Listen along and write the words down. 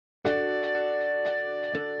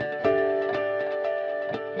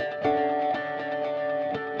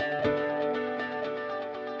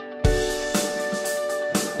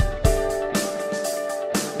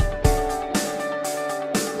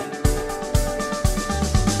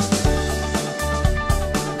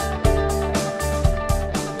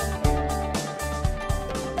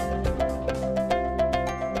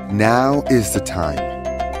Now is the time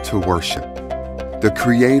to worship the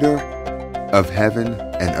Creator of heaven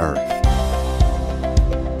and earth.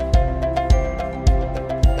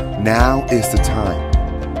 Now is the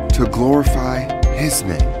time to glorify His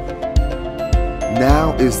name.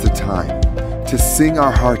 Now is the time to sing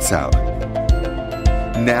our hearts out.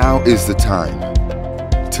 Now is the time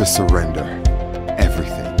to surrender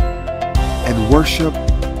everything and worship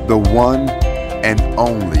the one and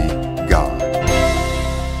only God.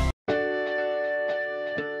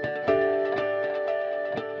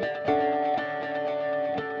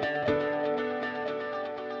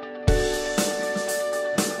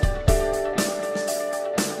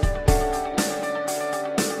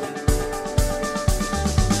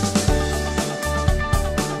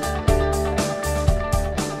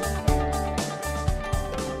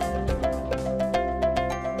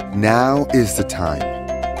 Now is the time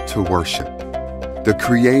to worship the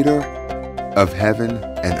Creator of heaven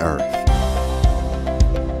and earth.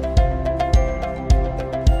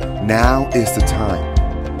 Now is the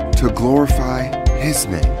time to glorify His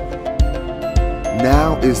name.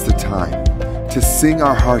 Now is the time to sing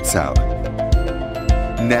our hearts out.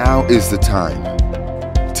 Now is the time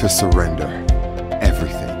to surrender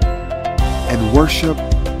everything and worship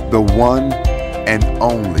the one and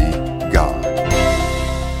only God.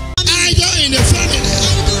 In the family,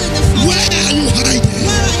 where are you hiding?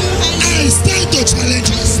 I stand to challenge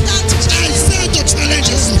you. I stand to challenge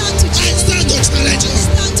you. I stand to challenge you.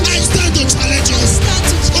 I stand to challenge you.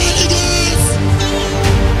 Holy Ghost.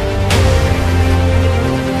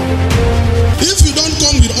 If you don't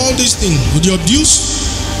come with all these things, with your dues,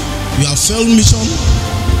 you have failed mission.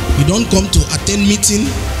 You don't come to attend meeting.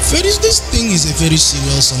 This thing is a very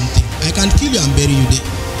serious something. I can kill you and bury you there.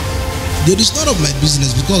 It is none of my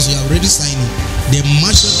business because you are already signing. They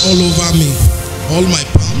marched all over me, all my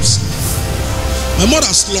palms. My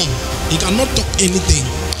mother slum. He cannot talk anything.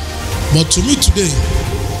 But to me today,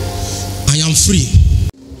 I am free.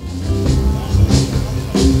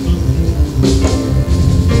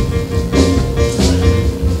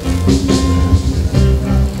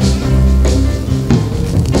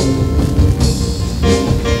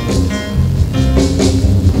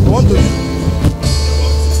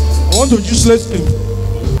 I want to useless him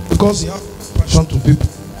because he has compassion to people.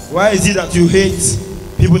 Why is it that you hate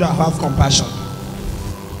people that have compassion?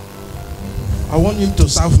 I want him to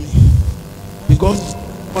serve me because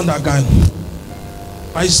on that guy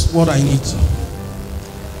is what I need.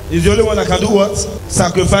 He's the only one that can do what?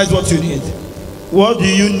 Sacrifice what you need. What do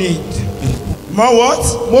you need? More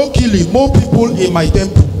what? More killing, more people in my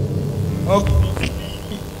temple. Okay.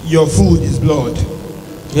 Your food is blood.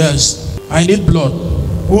 Yes, I need blood.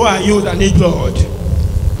 Who are you that need blood?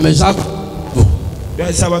 I'm a servant. You are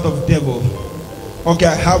a servant of the devil. Okay,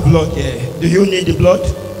 I have blood here. Do you need the blood?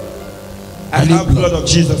 I have blood of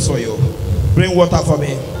Jesus for you. Bring water for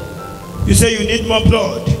me. You say you need more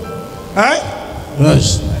blood. Huh?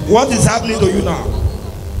 Yes. What is happening to you now?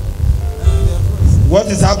 What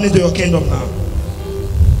is happening to your kingdom now?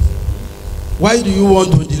 Why do you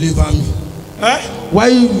want to deliver me? Huh? Why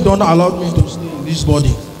you don't allow me to stay in this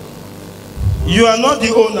body? You are not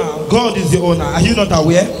the owner. God is the owner. Are you not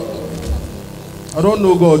aware? I don't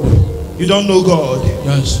know God. You don't know God?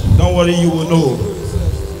 Yes. Don't worry, you will know.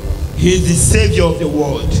 He is the Savior of the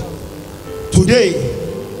world. Today,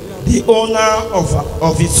 the owner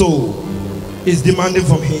of his soul is demanding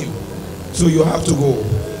from him. So you have to go.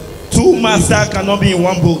 Two masters cannot be in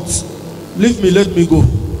one boat. Leave me, let me go.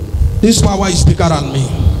 This power is bigger than me.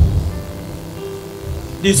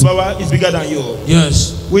 This power is bigger than you.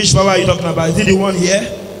 Yes. Which power are you talking about? Is it the one here?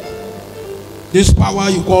 This power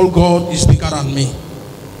you call God is bigger than me.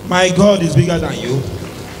 My God is bigger than you.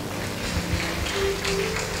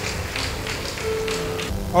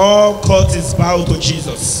 All courts bow to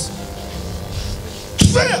Jesus.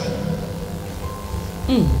 Fair.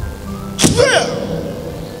 Fair.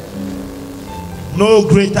 No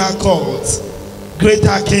greater court,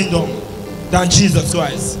 greater kingdom than Jesus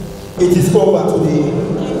Christ. It is over today.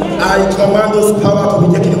 I command those power to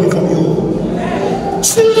be taken away from you.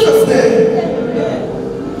 Jesus' name.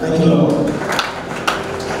 Thank you, Lord.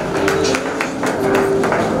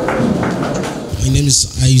 My name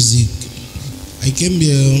is Isaac. I came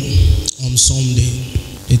here on Sunday,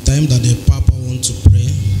 the time that the Papa wants to pray.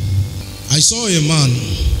 I saw a man,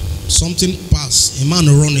 something pass, a man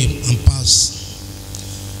running and pass.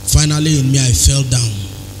 Finally in me, I fell down.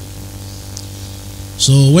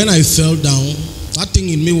 So when I fell down, that thing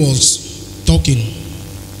in me was talking.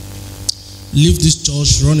 Leave this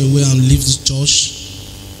church, run away and leave this church.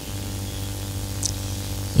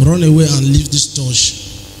 Run away and leave this church.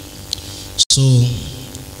 So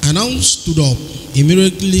I now stood up.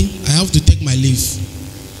 Immediately, I have to take my leave.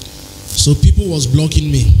 So people was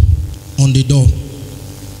blocking me on the door.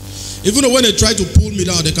 Even though when they try to pull me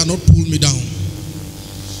down, they cannot pull me down.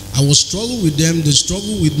 I was struggling with them, they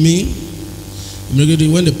struggled with me. Immediately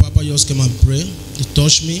when the Papa just came and prayed, he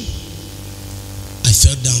touched me, I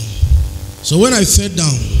fell down. So when I fell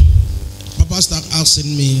down, Papa started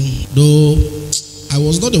asking me, though I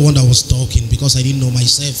was not the one that was talking because I didn't know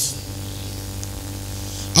myself.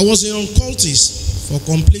 I was in occultist for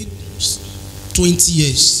complete 20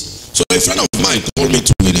 years. So a friend of mine called me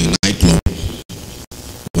to a nightclub.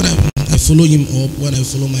 When I follow him up, when I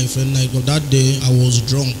follow my friend nightclub, that day I was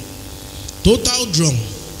drunk. Total drunk.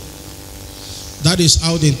 That is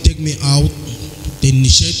how they take me out. They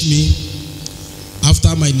initiate me.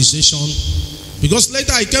 After my initiation, because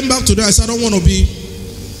later I came back to them, I said I don't want to be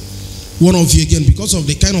one of you again because of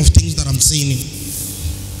the kind of things that I'm seeing.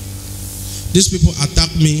 These people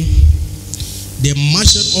attacked me. They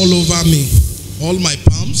marched all over me, all my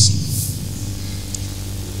palms,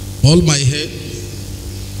 all my head.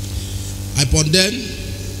 Upon then,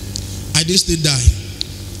 I did still die.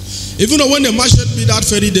 Even though when they marched me that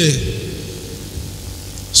very day,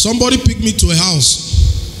 somebody picked me to a house.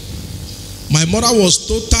 My mother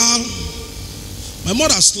was total. My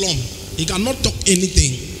mother slum. He cannot talk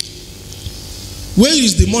anything. Where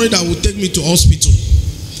is the money that will take me to hospital?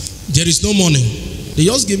 There is no money. They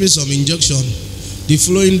just give me some injection. The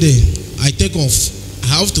following day, I take off.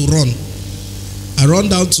 I have to run. I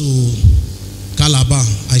run down to Calabar.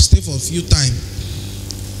 I stay for a few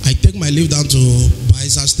times. I take my leave down to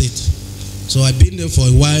Bayelsa State. So I've been there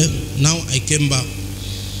for a while. Now I came back.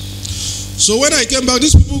 So when I came back,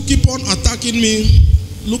 these people keep on attacking me,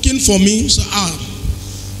 looking for me. So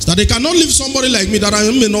that they cannot leave somebody like me, that I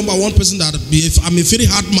am the number one person, that I'm a very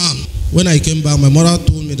hard man. When I came back, my mother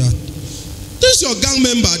told me that this is your gang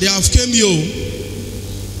member, they have came here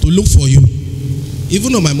to look for you.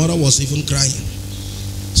 Even though my mother was even crying.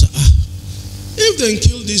 So if they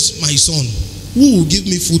kill this my son, who will give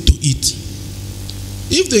me food to eat?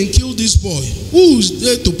 If they kill this boy, who is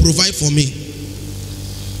there to provide for me?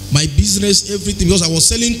 My business, everything, because I was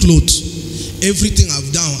selling clothes, everything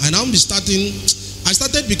I've done, and I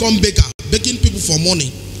started become baker, baking people for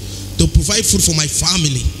money to provide food for my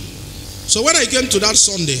family. So when I came to that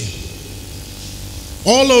Sunday,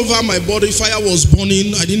 all over my body fire was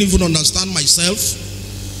burning. I didn't even understand myself.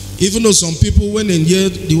 Even though some people, when they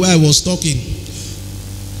heard the way I was talking,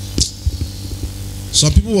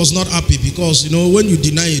 some people was not happy because, you know, when you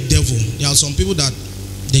deny a devil, there are some people that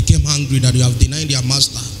they came angry that you have denied their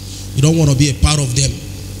master. You don't want to be a part of them.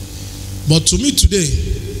 But to me today,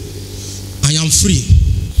 I am free.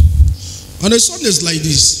 On a Sundays like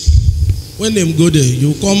this, when them go there,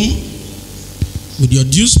 you come with your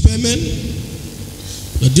dues payment.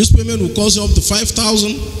 Your dues payment will cost you up to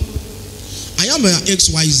 5,000. I am an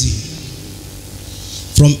XYZ.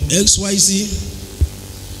 From XYZ,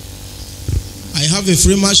 I have a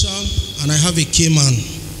free marshal and I have a K-man.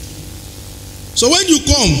 So when you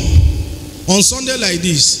come on Sunday like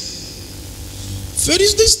this,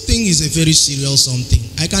 this thing is a very serious something.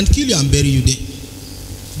 I can kill you and bury you there.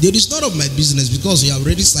 There is none of my business because you have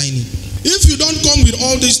already signed it. If you don't come with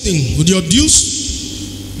all these things, with your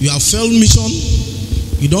dues, you have failed mission,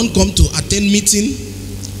 you don't come to attend meeting,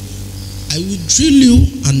 I will drill you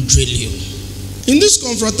and drill you. In this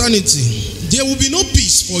confraternity, there will be no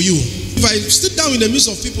peace for you. If I sit down in the midst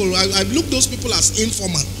of people, I look those people as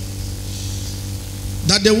informal.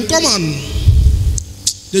 That they will come and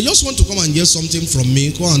they just want to come and get something from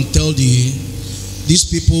me, go and tell these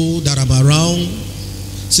people that I'm around,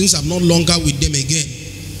 since I'm no longer with them again,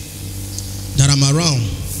 that I'm around.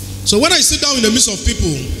 So when I sit down in the midst of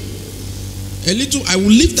people, I will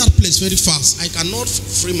leave that place very fast. I cannot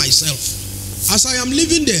free myself. As I am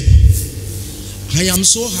living there, I am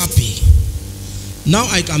so happy. Now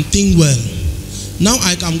I can think well. Now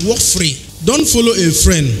I can walk free. Don't follow a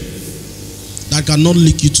friend that cannot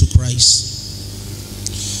lead you to Christ.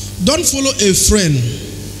 Don't follow a friend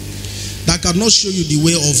that cannot show you the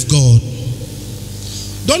way of God.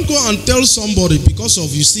 Don't go and tell somebody because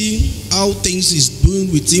of you see how things is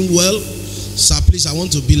doing with him well. Sir, please, I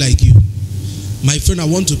want to be like you. My friend, I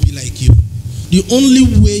want to be like you. The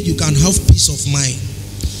only way you can have peace of mind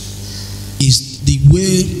is the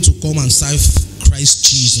way to come and serve Christ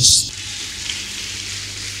Jesus.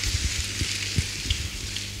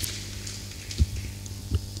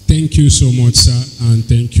 Thank you so much, sir, and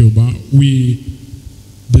thank you. But we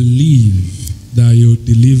believe that your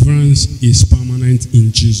deliverance is permanent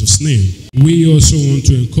in Jesus' name. We also want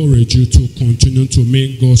to encourage you to continue to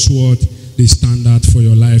make God's word the standard for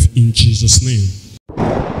your life in Jesus' name.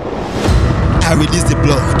 I release the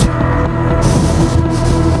blood.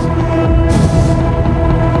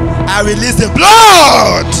 I release the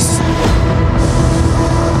blood.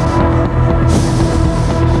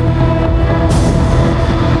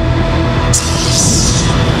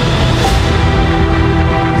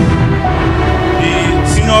 The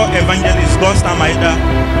senior evangelist, Gosta Maida,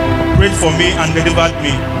 prayed for me and delivered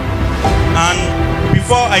me. And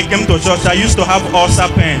before I came to church, I used to have ulcer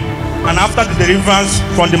pain. And after the deliverance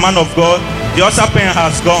from the man of God, the ulcer pain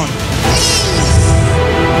has gone.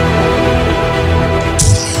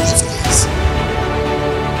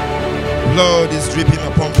 Blood is dripping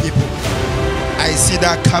upon people. I see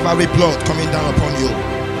that Calvary blood coming down upon you.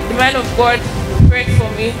 The man of God prayed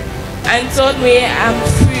for me and told me I'm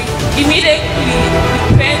free. Immediately,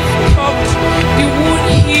 the pain stopped, the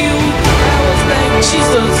wound healed. I was like,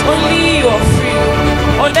 Jesus, only you are free.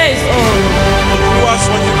 Oh, that is all. Viewers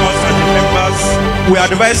watching us and the members, we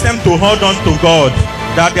advise them to hold on to God,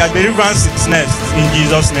 that their deliverance is next, in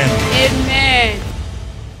Jesus' name. Amen.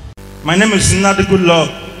 My name is Nnadi Goodluck.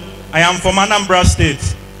 I am from Anambra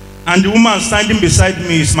State, and the woman standing beside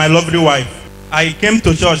me is my lovely wife. I came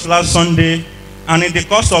to church last Sunday, and in the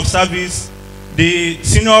course of service, the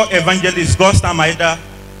senior evangelist, Gosta Maida,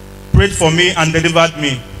 prayed for me and delivered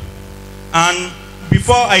me. And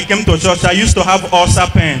before I came to church, I used to have ulcer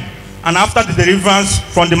pain. And after the deliverance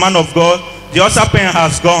from the man of God, the ulcer pain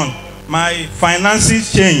has gone. My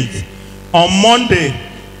finances changed. On Monday,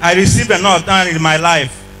 I received another time in my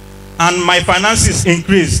life, and my finances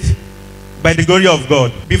increased by the glory of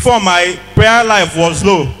God. Before, my prayer life was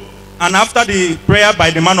low, and after the prayer by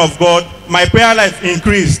the man of God, my prayer life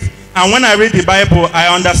increased. And when I read the Bible, I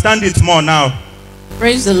understand it more now.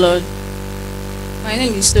 Praise the Lord. My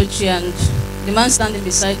name is Tochi, and the man standing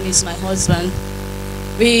beside me is my husband.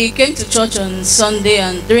 We came to church on Sunday,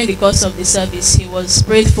 and during the course of the service, he was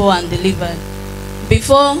prayed for and delivered.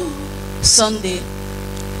 Before Sunday,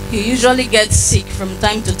 he usually gets sick from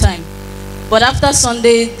time to time. But after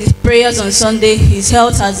Sunday, the prayers on Sunday, his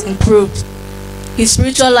health has improved. His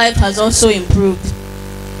spiritual life has also improved.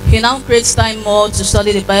 He now creates time more to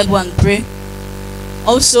study the Bible and pray.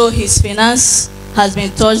 Also, his finance has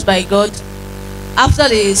been touched by God. After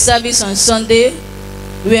the service on Sunday,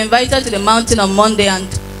 we were invited to the mountain on Monday, and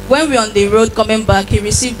when we were on the road coming back, he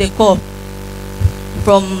received a call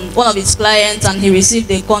from one of his clients, and he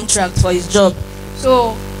received a contract for his job.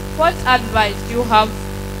 So, what advice do you have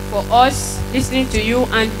for us listening to you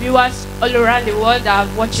and viewers all around the world that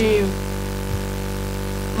are watching you?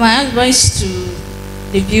 My advice to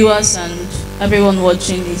the viewers and everyone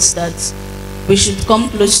watching is that we should come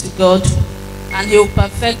close to God, and He will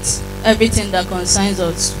perfect everything that concerns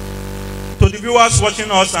us. To the viewers watching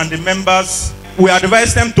us and the members, we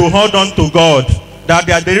advise them to hold on to God, that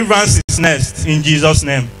their deliverance is next, in Jesus'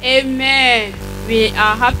 name. Amen. We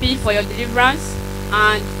are happy for your deliverance,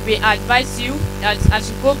 and we advise you that as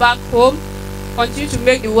you go back home, continue to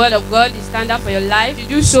make the word of God the standard for your life. If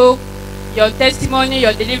you do so, your testimony,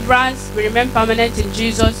 your deliverance will remain permanent in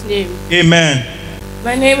Jesus' name. Amen.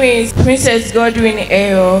 My name is Princess Godwin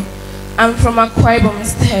Ayo. I'm from Akwa Ibom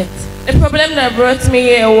State. The problem that brought me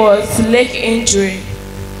here was leg injury.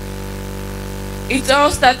 It all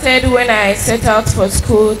started when I set out for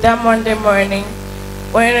school that Monday morning.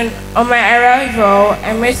 When on my arrival,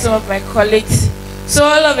 I met some of my colleagues. So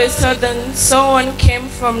all of a sudden, someone came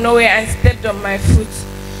from nowhere and stepped on my foot.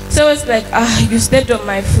 So I was like, you stepped on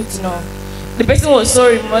my foot now. The person was so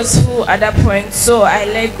remorseful at that point, so I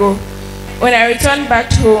let go. When I returned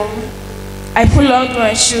back home, I pulled out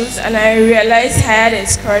my shoes and I realized I had a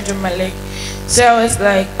scratch on my leg. So I was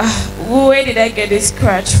like, where did I get this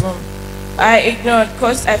scratch from? I ignored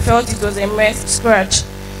because I felt it was a mess scratch.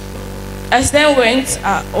 As time went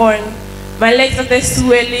on, my leg started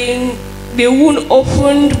swelling. The wound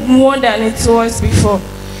opened more than it was before.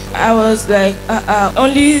 I was like,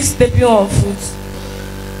 only stepping on foot.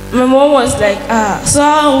 My mom was like, so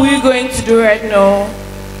how are we going to do right now?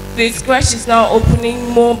 The scratch is now opening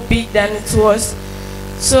more big than it was.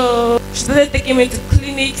 So she started taking me to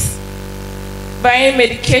clinics, buying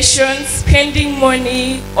medications, spending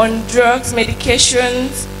money on drugs,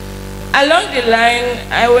 medications. Along the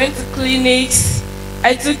line, I went to clinics,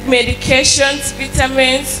 I took medications,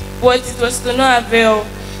 vitamins, but it was to no avail.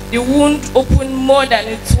 The wound opened more than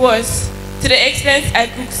it was, to the extent I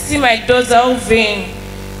could see my dorsal vein.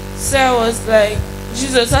 So I was like,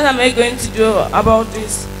 Jesus, what am I going to do about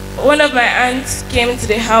this? One of my aunts came to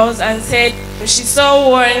the house and said she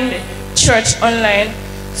saw one church online.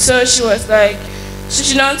 So she was like,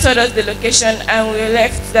 she now told us the location and we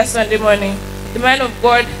left that Sunday morning. The man of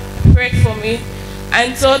God prayed for me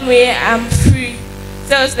and told me I'm free.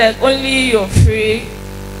 So I was like, only you're free.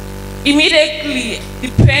 Immediately, the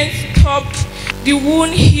pain stopped, the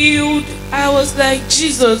wound healed. I was like,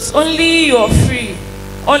 Jesus, only you're free.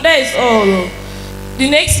 And that is all. The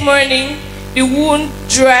next morning, the wound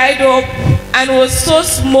dried up and was so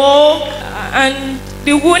small, and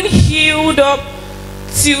the wound healed up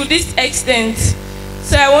to this extent.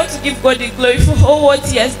 So I want to give God the glory for all what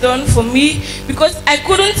He has done for me, because I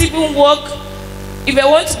couldn't even walk. If I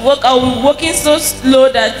want to walk, I will be walking so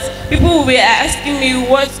slow that people will be asking me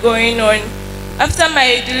what's going on. After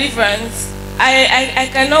my deliverance, I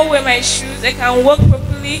cannot wear my shoes. I can walk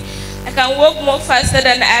properly. I can walk more faster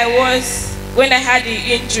than I was when I had the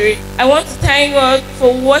injury. I want to thank God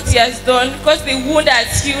for what He has done, because the wound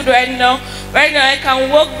has healed right now. Right now I can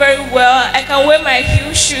walk very well. I can wear my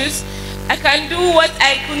heel shoes. I can do what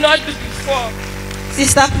I could not do before.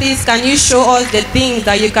 Sister, please, can you show us the things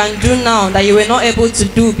that you can do now that you were not able to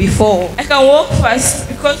do before? I can walk fast,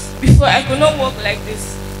 because before I could not walk like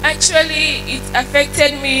this. Actually, it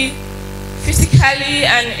affected me physically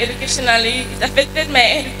and educationally. It affected my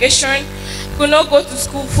education. I could not go to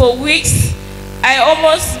school for weeks. I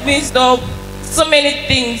almost missed up so many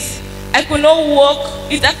things. I could not walk.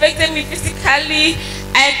 It affected me physically.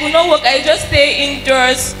 I could not walk. I just stay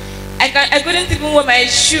indoors. I couldn't even wear my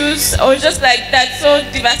shoes. I was just like that, so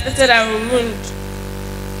devastated and ruined.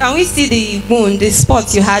 Can we see the wound, the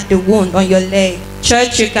spot you had the wound on your leg?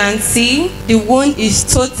 Church, you can see the wound is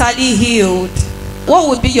totally healed. What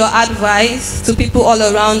would be your advice to people all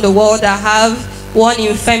around the world that have one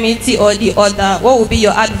infirmity or the other? What would be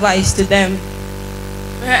your advice to them?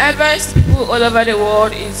 My advice to people all over the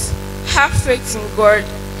world is have faith in God.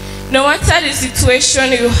 No matter the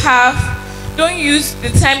situation you have, don't use the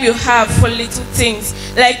time you have for little things,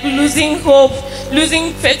 like losing hope,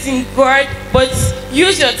 losing faith in God, but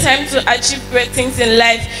use your time to achieve great things in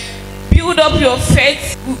life. Build up your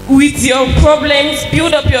faith with your problems,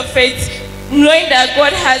 build up your faith, knowing that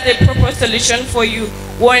God has a proper solution for you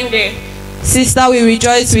one day. Sister, we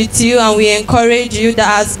rejoice with you and we encourage you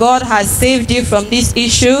that as God has saved you from this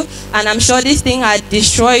issue, and I'm sure this thing had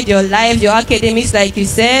destroyed your life, your academics, like you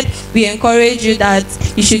said, we encourage you that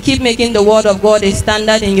you should keep making the word of God a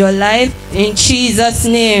standard in your life. In Jesus'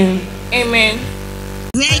 name. Amen.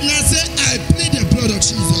 Right now, say, I plead the blood of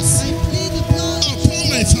Jesus upon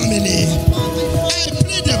my family. I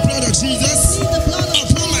plead the blood of Jesus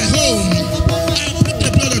upon my home. I plead the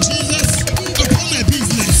blood of Jesus upon my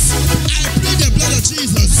business. I plead the blood of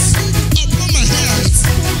Jesus upon my health.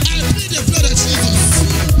 I plead the blood of Jesus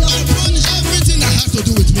upon everything that has to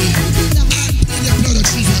do with me. I plead the blood of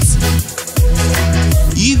Jesus.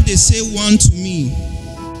 If they say one to me,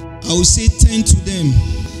 I will say 10 to them.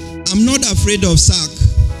 I'm not afraid of sack.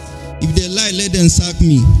 If they lie, let them sack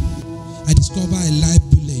me. I discover a live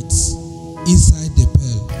bullet inside the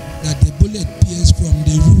pearl. That the bullet pierced from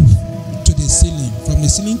the roof to the ceiling, from the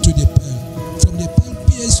ceiling to the pearl, from the pearl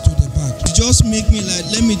pierced to the back. It just make me like,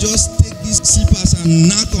 let me just take these slippers and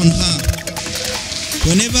knock on her.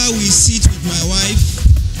 Whenever we sit with my wife,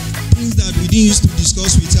 things that we didn't used to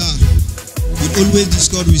discuss with her, we always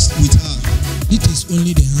discuss with her. It is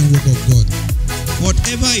only the handwork of God.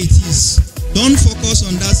 Whatever it is, don't focus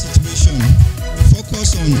on that situation.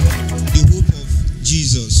 Focus on the hope of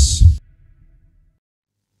Jesus.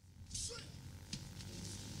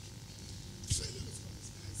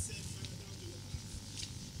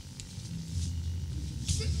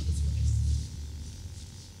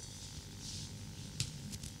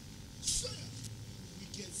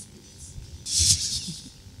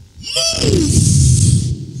 Move!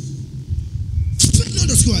 Straighten out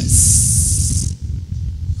the squares.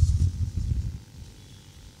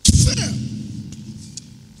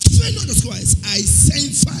 Straighten out the squares. I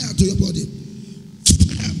send fire to your body.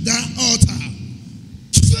 That altar.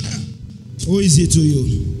 Who is it to you?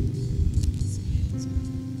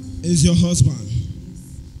 It's your husband.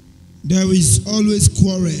 There is always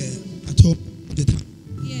quarrel at home all the time.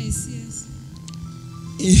 Yes, yes.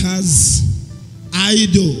 He has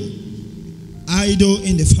idol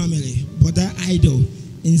in the family, but that idol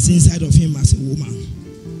is inside of him as a woman.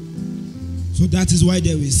 So that is why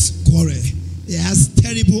there is quarrel. He has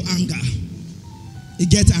terrible anger. He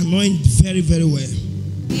gets annoyed very, very well.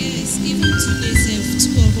 Yes, even today,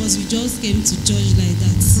 two of us, we just came to church like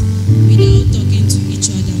that, without talking to each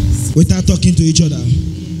other. Without talking to each other?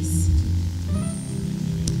 Yes.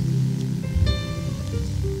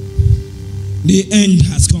 The end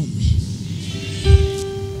has come.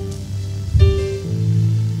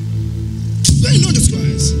 They know the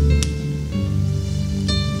squares.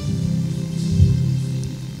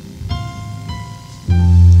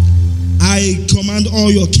 I command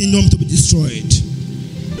all your kingdom to be destroyed.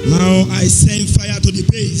 Now I send fire to the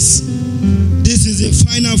base. This is the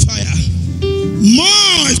final fire.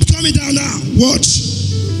 More is coming down now. Watch.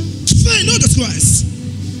 Fire, not the Christ.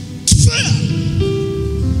 Fire.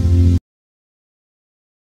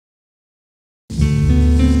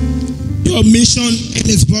 Your mission in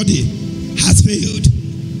his body has failed.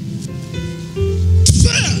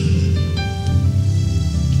 Fire.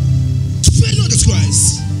 Fire, not the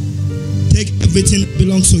Christ. Take everything that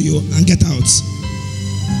belongs to you and get out.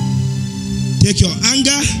 Take your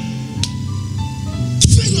anger.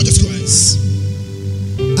 Fire, not the Christ.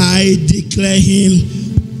 I declare him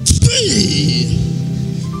free.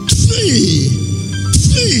 Free.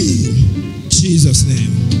 Free. Jesus'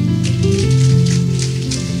 name.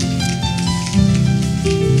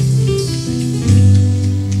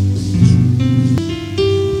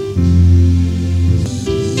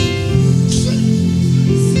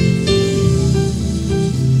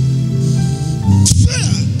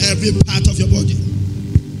 Fire every part of your body.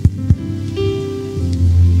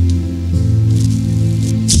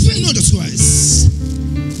 Fire, not the twice.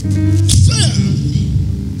 Fire.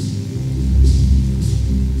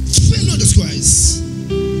 Fire, not the twice.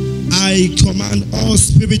 I command all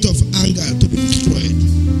spirit of anger to be destroyed.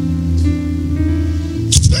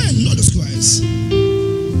 Fire, not the twice.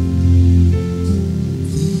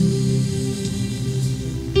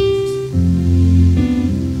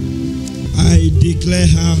 I declare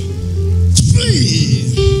her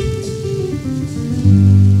free.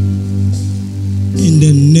 In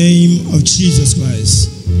the name of Jesus Christ.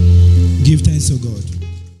 Give thanks to God.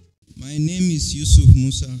 My name is Yusuf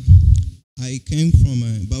Musa. I came from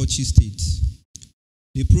Bauchi State.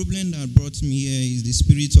 The problem that brought me here is the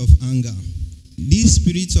spirit of anger. This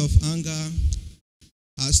spirit of anger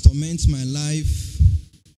has tormented my life,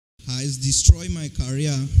 has destroyed my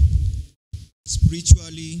career,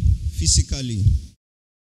 spiritually, physically.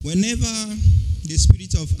 Whenever the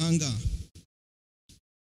spirit of anger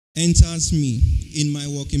enters me in my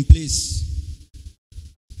working place,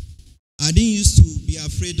 I didn't used to be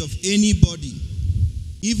afraid of anybody,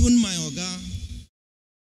 even my oga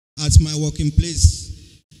at my working place.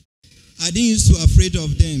 I didn't used to be afraid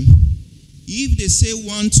of them. If they say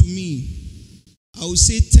one to me, I will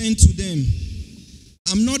say 10 to them.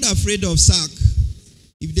 I'm not afraid of sack.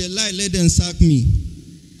 If they lie, let them sack me.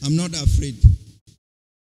 I'm not afraid.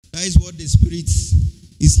 That is what the Spirit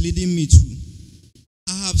is leading me to.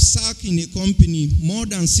 I have sacked in a company, more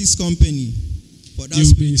than 6 companies.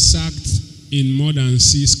 You've been sacked in more than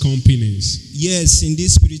 6 companies. Yes, in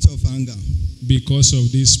this spirit of anger. Because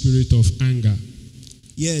of this spirit of anger.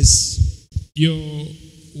 Yes. Your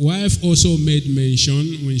wife also made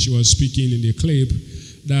mention when she was speaking in the clip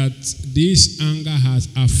that this anger has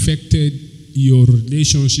affected your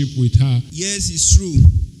relationship with her. Yes, it's true.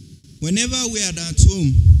 Whenever we are at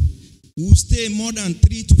home, we'll stay more than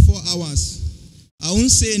 3 to 4 hours. I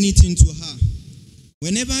won't say anything to her.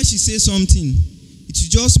 Whenever she says something, it will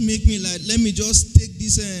just make me like, let me just take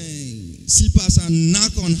these slippers and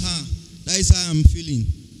knock on her. That is how I'm feeling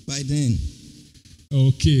by then.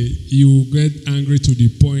 Okay, you get angry to the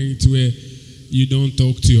point where you don't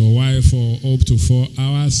talk to your wife for up to 4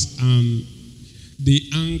 hours, and the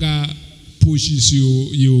anger pushes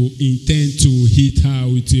you intend to hit her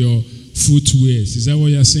with your footwear. Is that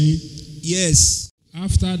what you're saying? Yes.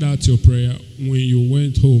 After that, your prayer, when you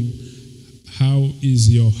went home, how is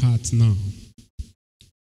your heart now?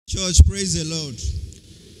 Church, praise the Lord.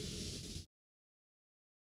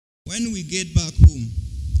 When we get back home,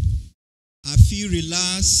 I feel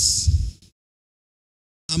relaxed.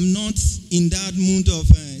 I'm not in that mood of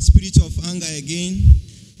spirit of anger again.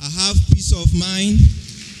 I have peace of mind.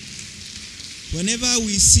 Whenever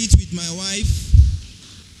we sit with my wife,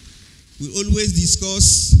 we always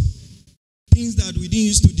discuss things that we didn't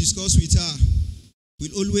used to discuss with her.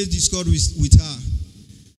 We'll always discuss with her.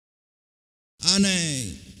 And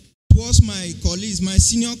towards my colleagues, my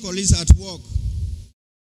senior colleagues at work,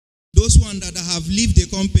 those ones that have left the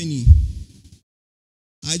company,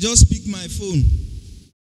 I just pick my phone.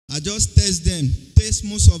 I just text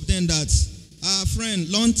most of them that, friend,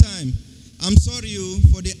 long time. I'm sorry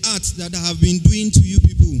for the acts that I have been doing to you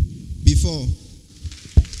people before.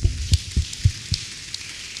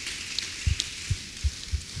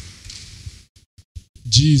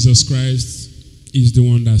 Jesus Christ is the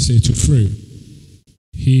one that set you free.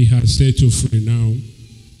 He has set you free now,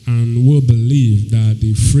 and we believe that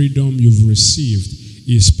the freedom you've received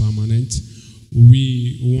is permanent.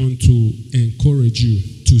 We want to encourage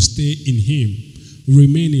you to stay in Him,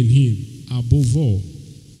 remain in Him. Above all,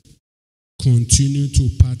 continue to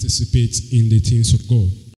participate in the things of God.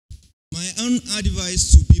 My own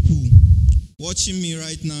advice to people, watching me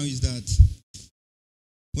right now is that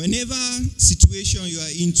whenever situation you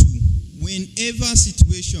are into, whenever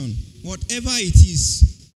situation, whatever it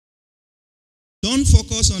is, don't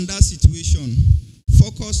focus on that situation.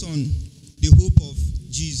 Focus on the hope of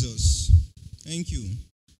Jesus. Thank you.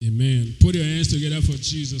 Amen. Put your hands together for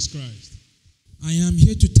Jesus Christ. I am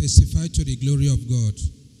here to testify to the glory of God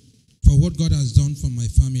for what God has done for my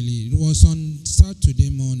family. It was on Saturday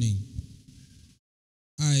morning.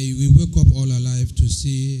 We woke up all alive to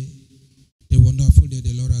see the wonderful day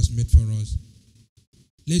the Lord has made for us.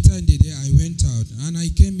 Later in the day, I went out and I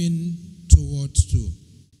came in towards 2.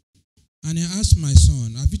 And I asked my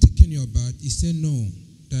son, have you taken your bath? He said, no,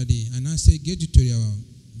 Daddy. And I said, get you to your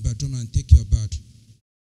bathroom and take your bath.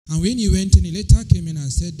 And when he went in, he later came in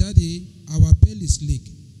and said, Daddy, our pail is leak.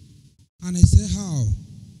 And I said, how?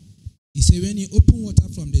 He said, when he opened water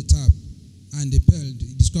from the tap and the pail,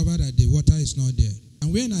 he discovered that the water is not there.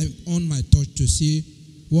 And when I on my torch to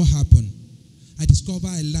see what happened, I discovered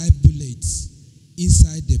a live bullet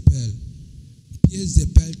inside the pail. Pierced the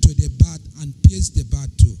pail to the bath and pierced the bath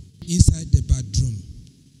too, inside the bathroom.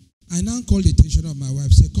 I now called the attention of my wife,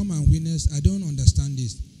 say, come and witness, I don't understand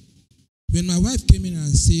this. When my wife came in and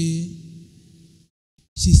said,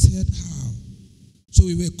 she said, how? So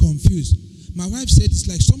we were confused. My wife said, it's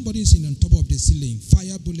like somebody is on top of the ceiling,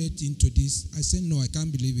 fire bullet into this. I said, no, I can't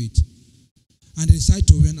believe it. And I decided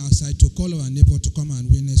to went outside to call our neighbor to come and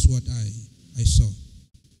witness what I saw.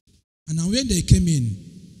 And then when they came in,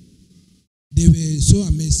 they were so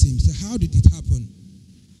amazing. They said, how did it happen?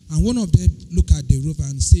 And one of them looked at the roof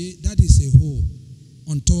and said, that is a hole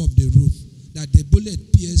on top of the roof, that the bullet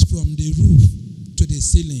pierced from the roof to the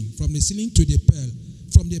ceiling, from the ceiling to the pearl,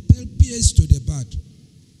 from the pearl pierced to the bath.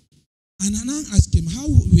 And I now asked him,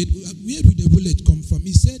 where did the bullet come from?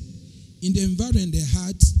 He said, in the environment they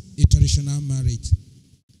had a traditional marriage.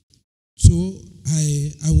 So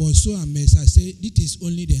I was so amazed. I said, this is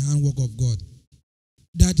only the handwork of God.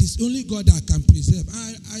 That is only God that can preserve.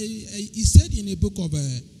 He said in the book of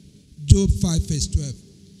Job 5 verse 12,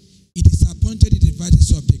 it is appointed the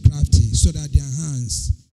devices of the crafty so that their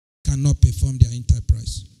hands cannot perform their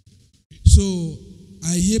enterprise. So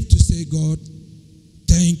I have to say, God,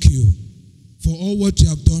 thank you for all what you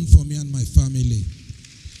have done for me and my family.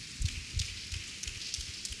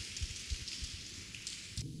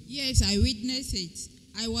 Yes, I witnessed it.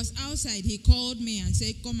 I was outside. He called me and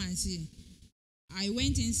said, come and see. I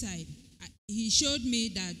went inside. He showed me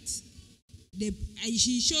that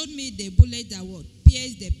he showed me the bullet that would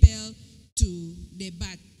pierce the pearl to the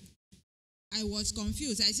back. I was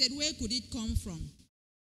confused. I said, where could it come from?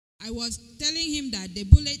 I was telling him that the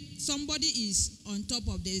bullet, somebody is on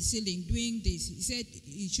top of the ceiling doing this. He said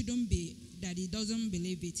it shouldn't be, that he doesn't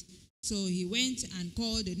believe it. So he went and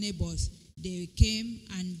called the neighbors. They came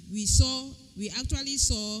and we actually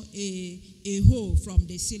saw a hole from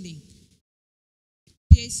the ceiling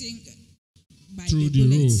piercing by through the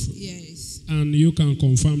bullets. roof. Yes. And you can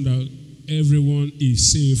confirm that everyone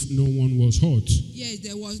is safe, no one was hurt. Yes,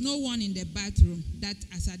 there was no one in the bathroom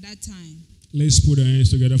as at that time. Let's put our hands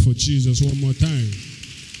together for Jesus one more time.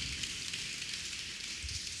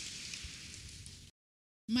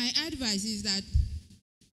 My advice is that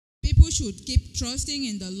people should keep trusting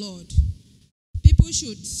in the Lord. People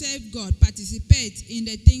should serve God, participate in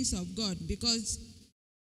the things of God, because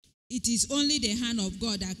it is only the hand of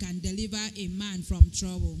God that can deliver a man from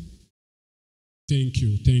trouble. Thank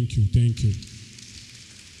you, thank you, thank you.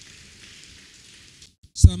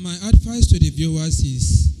 So my advice to the viewers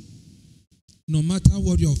is, no matter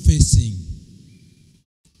what you're facing,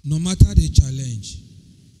 no matter the challenge,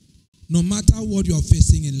 no matter what you're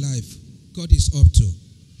facing in life, God is up to.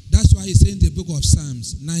 That's why he said in the book of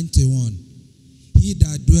Psalms 91, he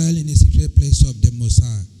that dwell in the secret place of the Most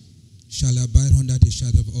High shall abide under the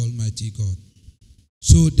shadow of Almighty God.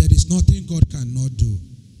 So there is nothing God cannot do.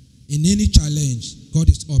 In any challenge, God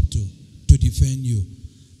is up to defend you.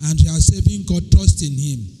 And you are serving God, trust in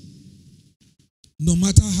him. No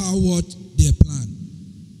matter how what they plan,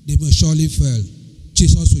 they will surely fail.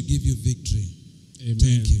 Jesus will give you victory. Amen.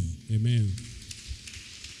 Thank you. Amen.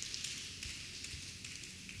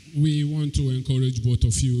 We want to encourage both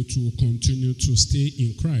of you to continue to stay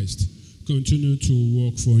in Christ, continue to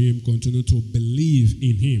work for him, continue to believe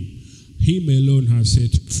in him. Him alone has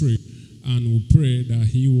set free, and we pray that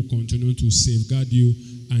he will continue to safeguard you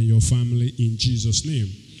and your family in Jesus' name.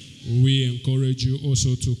 We encourage you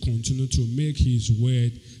also to continue to make his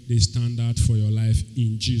word the standard for your life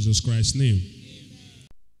in Jesus Christ's name.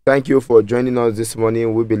 Thank you for joining us this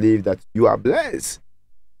morning. We believe that you are blessed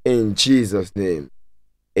in Jesus' name.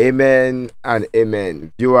 Amen and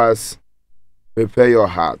amen. Viewers, prepare your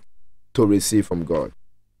heart. to receive from God.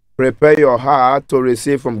 Prepare your heart to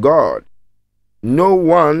receive from God. No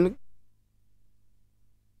one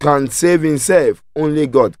can save himself, only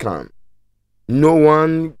God can. No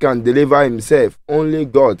one can deliver himself, only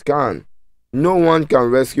God can. No one can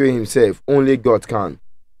rescue himself, only God can.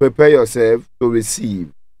 Prepare yourself to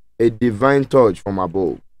receive a divine touch from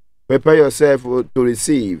above. Prepare yourself to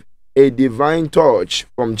receive a divine touch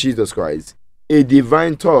from Jesus Christ, a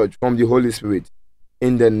divine touch from the Holy Spirit,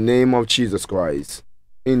 in the name of Jesus Christ.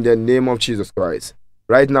 In the name of Jesus Christ.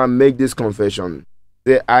 Right now, make this confession.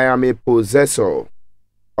 Say, I am a possessor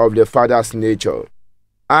of the Father's nature.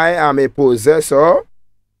 I am a possessor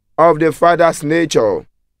of the Father's nature.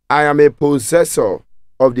 I am a possessor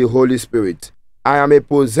of the Holy Spirit. I am a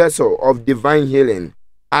possessor of divine healing.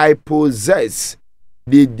 I possess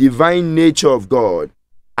the divine nature of God.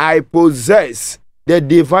 I possess the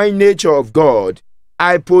divine nature of God.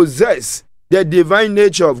 I possess the divine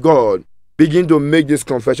nature of God. Begin to make this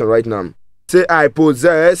confession right now. Say, I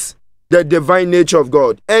possess the divine nature of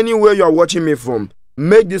God. Anywhere you are watching me from,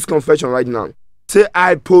 make this confession right now. Say,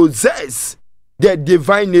 I possess the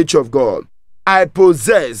divine nature of God. I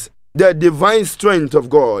possess the divine strength of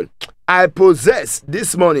God. I possess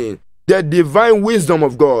this morning the divine wisdom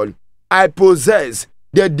of God. I possess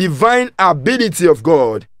the divine ability of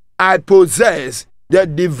God. I possess the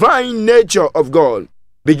divine nature of God.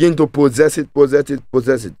 Begin to possess it, possess it,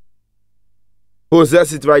 possess it.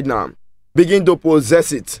 Possess it right now. Begin to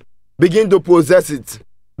possess it. Begin to possess it.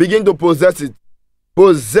 Begin to possess it.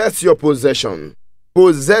 Possess your possession.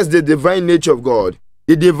 Possess the divine nature of God,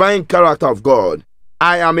 the divine character of God.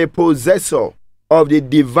 I am a possessor of the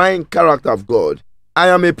divine character of God. I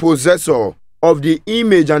am a possessor of the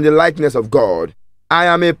image and the likeness of God. I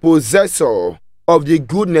am a possessor of the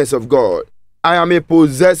goodness of God. I am a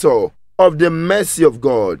possessor of the mercy of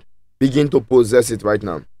God. Begin to possess it right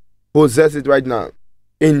now. Possess it right now.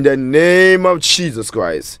 In the name of Jesus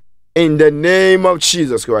Christ. In the name of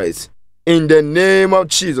Jesus Christ. In the name of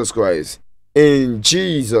Jesus Christ. In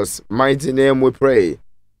Jesus' mighty name we pray.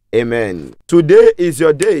 Amen. Today is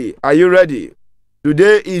your day. Are you ready?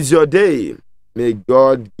 Today is your day. May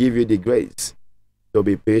God give you the grace to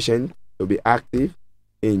be patient, to be active.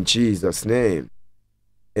 In Jesus' name.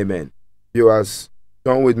 Amen. Viewers,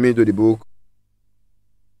 turn with me to the book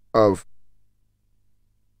of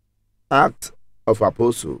Acts of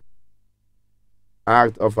Apostle.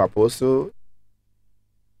 Act of Apostle,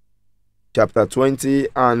 chapter 20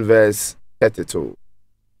 and verse 32.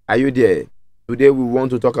 Are you there? Today we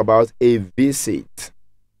want to talk about a visit.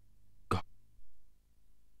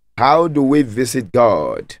 How do we visit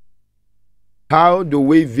God? How do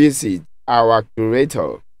we visit our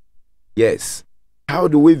Creator? Yes. How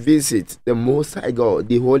do we visit the Most High God,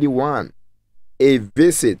 the Holy One? A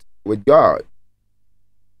visit with God.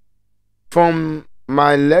 From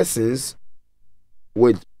my lessons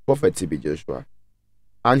with Prophet T.B. Joshua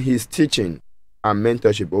and his teaching and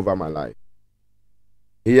mentorship over my life,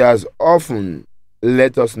 he has often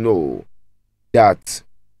let us know that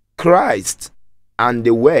Christ and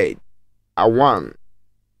the Word are one.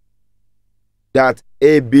 That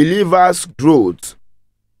a believer's growth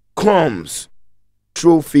comes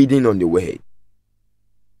through feeding on the Word.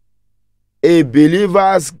 A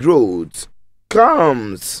believer's growth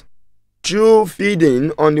comes through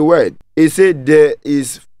feeding on the Word. He said there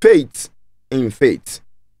is faith in faith,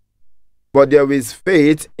 but there is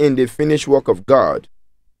faith in the finished work of God.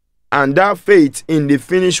 And that faith in the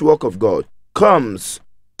finished work of God comes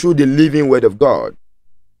through the living Word of God.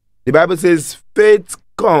 The Bible says faith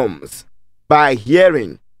comes by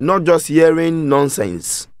hearing, not just hearing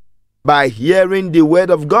nonsense, by hearing the Word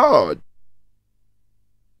of God.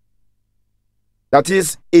 That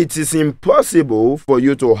is, it is impossible for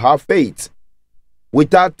you to have faith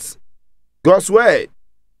without God's Word.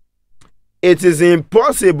 It is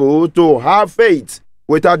impossible to have faith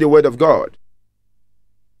without the Word of God.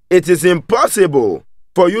 It is impossible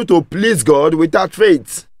for you to please God without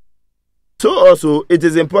faith. So also, it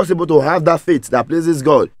is impossible to have that faith that pleases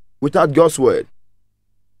God without God's Word.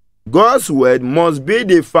 God's Word must be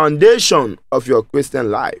the foundation of your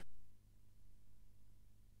Christian life.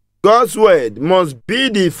 God's Word must be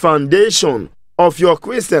the foundation of your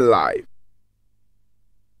Christian life.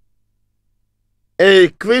 A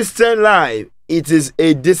Christian life, it is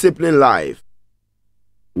a disciplined life.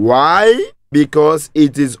 Why? Because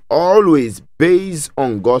it is always based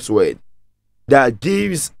on God's Word that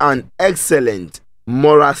gives an excellent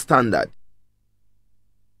moral standard.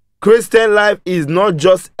 Christian life is not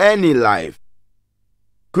just any life.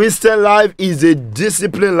 Christian life is a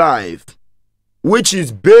disciplined life which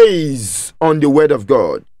is based on the Word of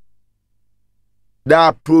God.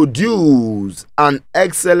 that produce an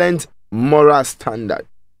excellent moral standard.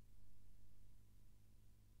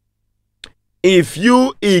 If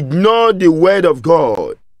you ignore the word of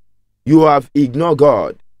God, you have ignored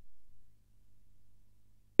God.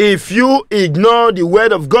 If you ignore the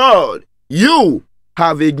word of God, you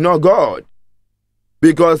have ignored God.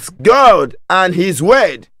 Because God and his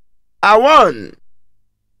word are one.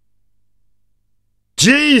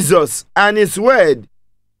 Jesus and his word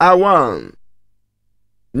are one.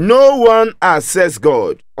 No one accesses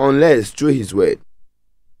God unless through his word.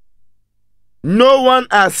 No one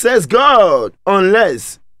accesses God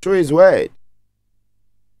unless through his word.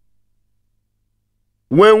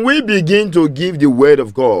 When we begin to give the word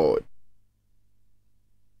of God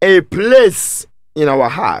a place in our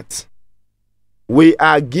heart, we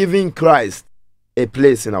are giving Christ a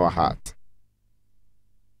place in our heart.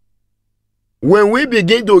 When we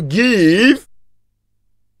begin to give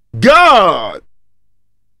God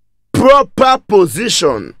proper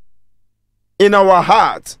position in our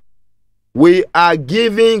heart, we are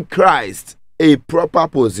giving Christ a proper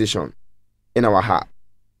position in our heart.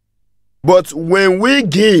 But when we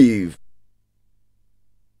give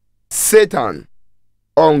Satan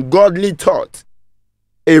ungodly thought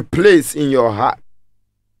a place in your heart,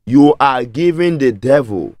 you are giving the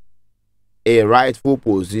devil a rightful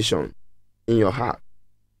position in your heart.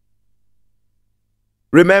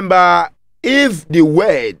 Remember, if the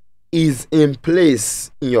word is in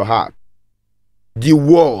place in your heart, the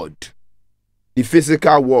word, the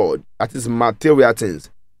physical world, that is material things,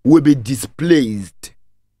 will be displaced.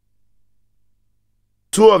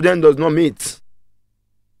 Two of them does not meet.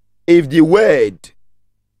 If the word,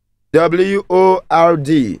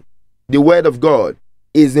 W-O-R-D, the word of God,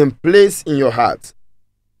 is in place in your heart,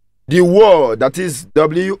 the word, that is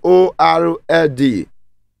W-O-R-L-D,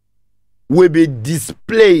 will be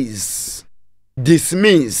displaced,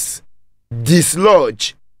 dismissed,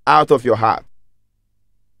 dislodged out of your heart.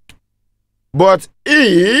 But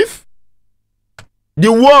if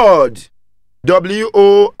the word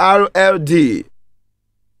W-O-R-L-D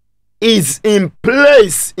is in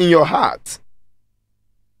place in your heart,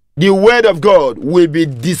 the word of God will be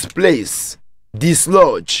displaced,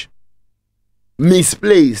 dislodged,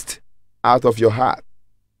 misplaced out of your heart.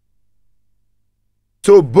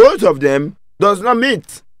 So both of them does not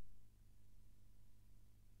meet.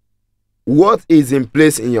 What is in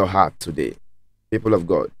place in your heart today, people of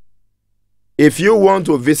God? If you want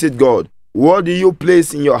to visit God, what do you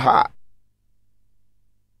place in your heart?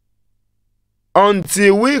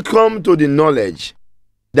 Until we come to the knowledge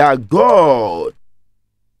that God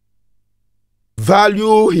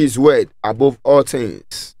values his word above all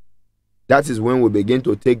things, that is when we begin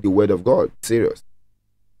to take the word of God serious.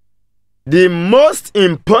 The most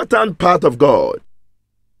important part of God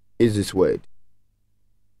is his word.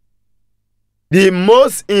 The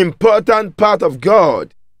most important part of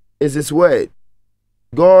God is his word.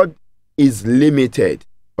 God is limited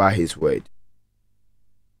by his word.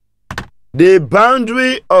 The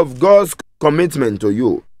boundary of God's commitment to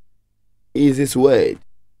you is his word.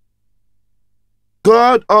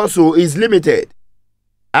 God also is limited,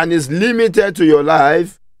 and is limited to your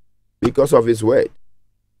life because of his word.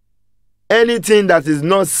 Anything that is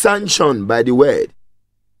not sanctioned by the word,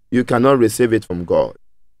 you cannot receive it from God.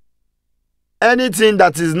 Anything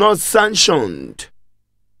that is not sanctioned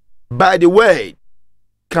by the word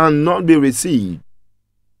cannot be received.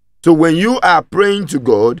 So when you are praying to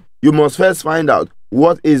God, you must first find out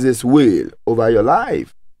what is his will over your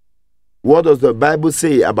life. What does the Bible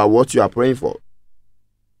say about what you are praying for?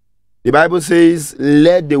 The Bible says,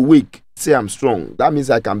 let the weak say I'm strong. That means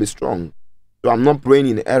I can be strong. So I'm not praying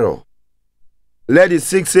in error. Let the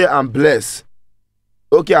sick say I'm blessed.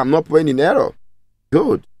 Okay, I'm not praying in error.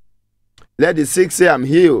 Good. Let the sick say I'm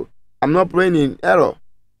healed. I'm not praying in error.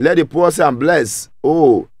 Let the poor say I'm blessed.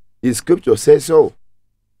 Oh, the scripture says so.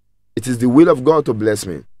 It is the will of God to bless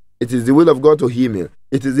me. It is the will of God to heal me.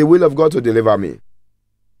 It is the will of God to deliver me.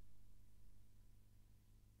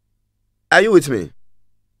 Are you with me?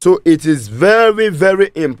 So it is very, very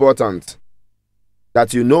important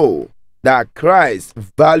that you know that Christ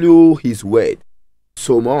values his word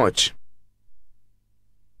so much.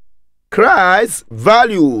 Christ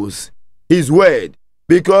values his word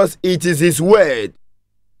because it is his word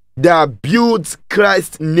that builds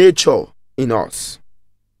Christ's nature in us.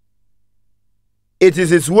 It is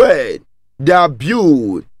his word that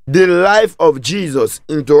builds the life of Jesus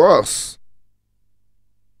into us.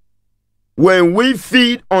 When we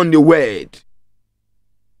feed on the word,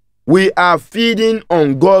 we are feeding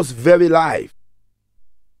on God's very life.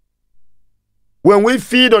 When we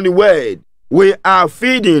feed on the word, We are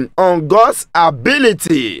feeding on God's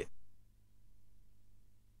ability.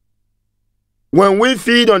 When we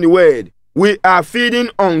feed on the word, we are feeding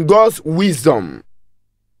on God's wisdom.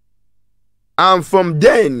 And from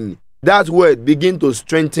then, that word begin to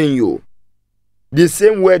strengthen you. The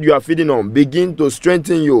same word you are feeding on begin to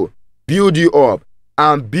strengthen you, build you up,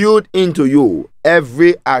 and build into you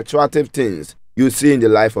every attractive things you see in the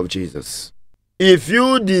life of Jesus. If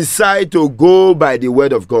you decide to go by the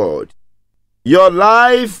word of God, your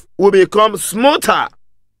life will become smoother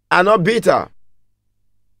and not bitter.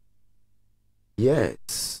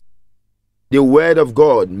 Yes. The word of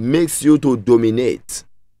God makes you to dominate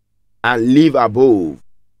and live above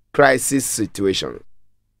crisis situations.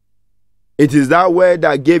 It is that word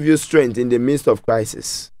that gave you strength in the midst of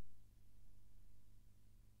crisis.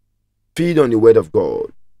 Feed on the word of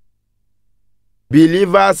God.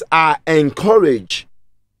 Believers are encouraged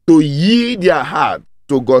to yield their heart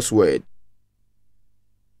to God's word.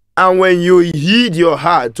 And when you yield your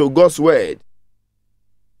heart to God's word,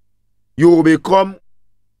 you will become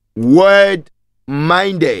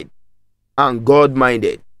word-minded and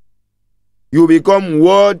God-minded. You become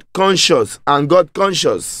word-conscious and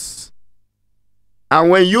God-conscious. And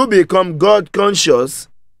when you become God-conscious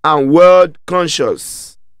and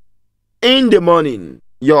word-conscious, in the morning,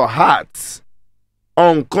 your heart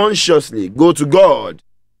unconsciously go to God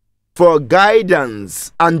for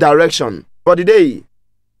guidance and direction for the day.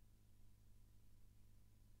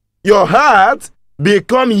 Your heart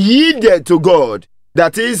become yielded to God.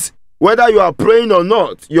 That is, whether you are praying or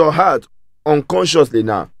not, your heart unconsciously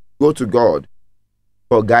now go to God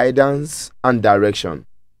for guidance and direction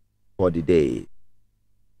for the day.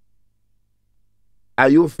 Are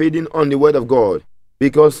you feeding on the word of God?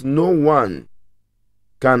 Because no one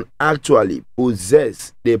can actually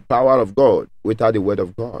possess the power of God without the word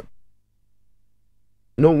of God.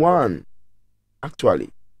 No one. Actually.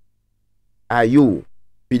 Are you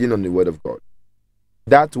feeding on the word of God?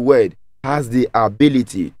 That word has the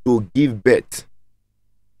ability to give birth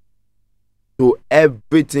to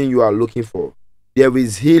everything you are looking for. There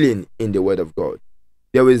is healing in the word of God.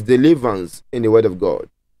 There is deliverance in the word of God.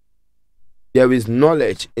 There is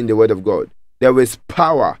knowledge in the word of God. There is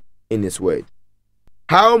power in his word.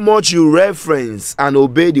 How much you reference and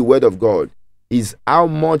obey the word of God is how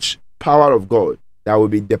much power of God that will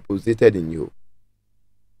be deposited in you.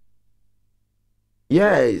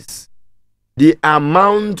 Yes, the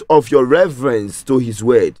amount of your reverence to his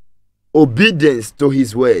word, obedience to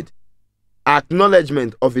his word,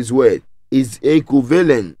 acknowledgement of his word is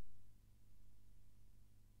equivalent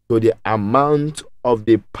to the amount of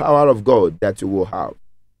the power of God that you will have.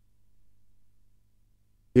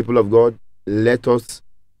 People of God, let us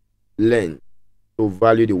learn to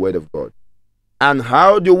value the word of God. And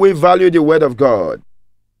how do we value the word of God?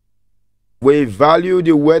 We value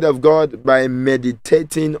the word of God by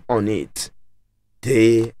meditating on it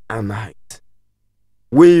day and night.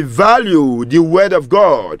 We value the word of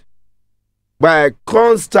God by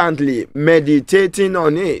constantly meditating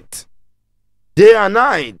on it day and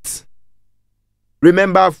night.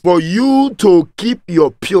 Remember, for you to keep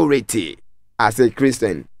your purity as a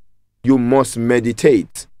Christian, you must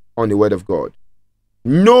meditate on the word of God.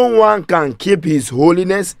 No one can keep his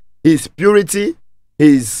holiness, his purity,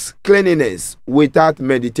 his cleanliness without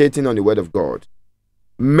meditating on the word of God.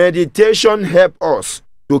 Meditation helps us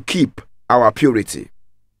to keep our purity.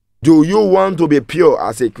 Do you want to be pure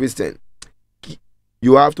as a Christian?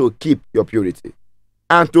 You have to keep your purity.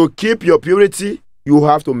 And to keep your purity, you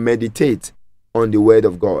have to meditate on the word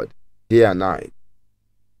of God day and night.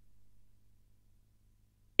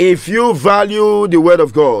 If you value the word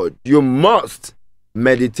of God, you must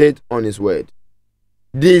meditate on his word.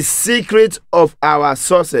 The secret of our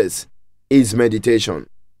success is meditation.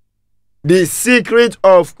 The secret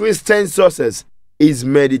of Christian success is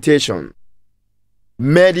meditation.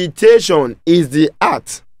 Meditation is the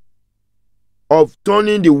art of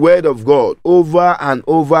turning the word of God over and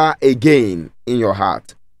over again in your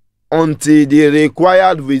heart until the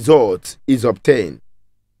required result is obtained.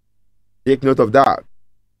 Take note of that.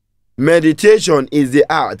 Meditation is the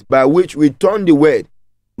art by which we turn the word,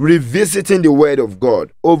 revisiting the word of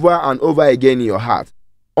God over and over again in your heart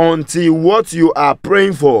until what you are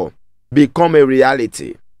praying for become a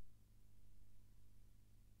reality.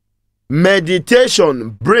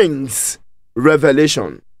 Meditation brings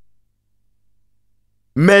revelation.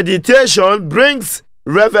 Meditation brings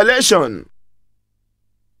revelation.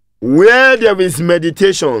 Where there is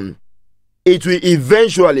meditation, it will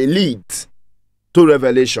eventually lead to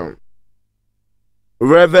revelation.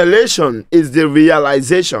 Revelation is the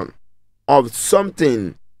realization of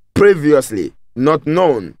something previously not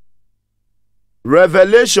known.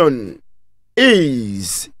 Revelation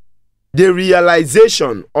is the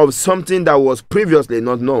realization of something that was previously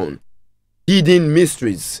not known. Hidden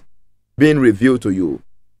mysteries being revealed to you.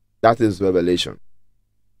 That is revelation.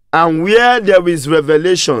 And where there is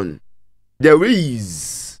revelation, there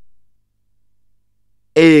is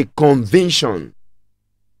a conviction.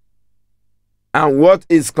 And what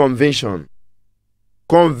is conviction?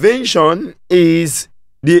 Conviction is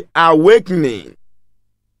the awakening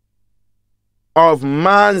of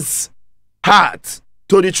man's heart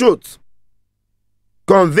to the truth.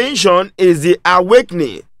 Conviction is the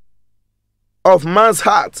awakening of man's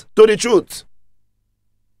heart to the truth.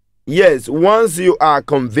 Yes, once you are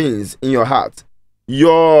convinced in your heart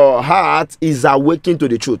is awakened to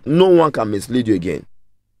the truth. No one can mislead you again.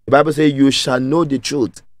 The Bible says, you shall know the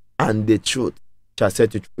truth, and the truth shall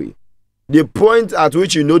set you free. The point at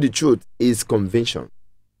which you know the truth is conviction.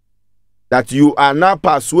 That you are not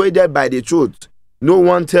persuaded by the truth. No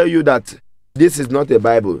one tell you that this is not a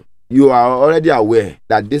Bible. You are already aware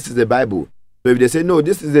that this is a Bible. So if they say, no,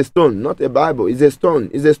 this is a stone, not a Bible, it's a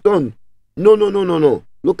stone, it's a stone. No.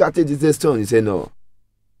 Look at it, it's a stone. You say, no,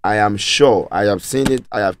 I am sure, I have seen it,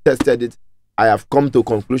 I have tested it, I have come to a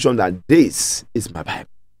conclusion that this is my Bible.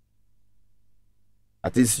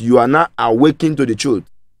 That is, you are not awakened to the truth.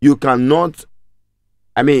 You cannot,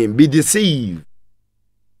 be deceived.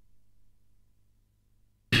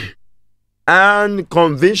 And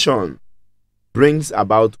conviction brings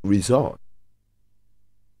about result.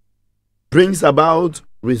 Once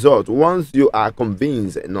you are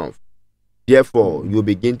convinced enough, therefore, you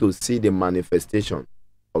begin to see the manifestation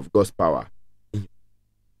of God's power.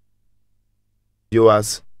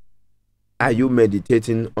 Viewers, are you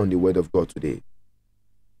meditating on the Word of God today?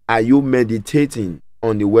 Are you meditating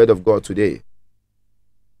on the Word of God today?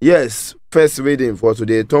 Yes, first reading for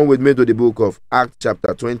today. Turn with me to the book of Acts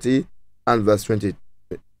chapter 20 and verse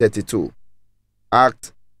 32.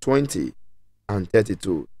 Acts 20 and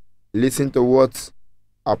 32. Listen to what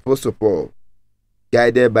Apostle Paul,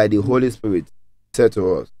 guided by the Holy Spirit, said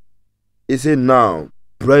to us. He said, now,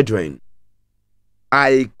 brethren,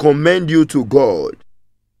 I commend you to God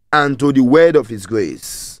and to the word of his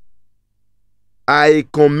grace. I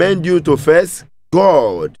commend you to first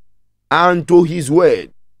God and to his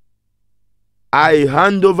word. I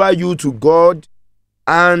hand over you to God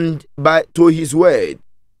and to his word.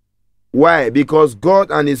 Why? Because God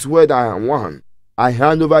and his word are one. I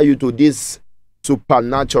hand over you to this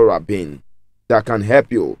supernatural being that can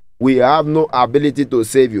help you. We have no ability to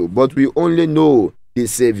save you, but we only know the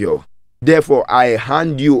Savior. Therefore, I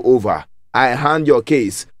hand you over. I hand your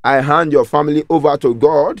case. I hand your family over to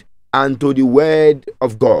God and to the word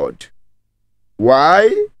of God.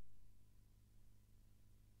 Why?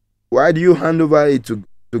 Why do you hand over it to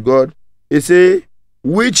God? He say,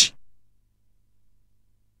 which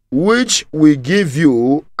will give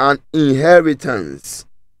you an inheritance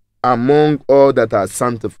among all that are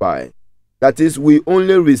sanctified. That is, we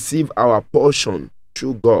only receive our portion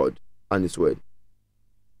through God and his word.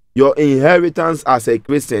 Your inheritance as a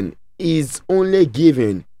Christian is only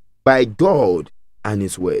given by God and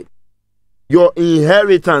his word. Your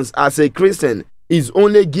inheritance as a Christian is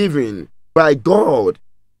only given by God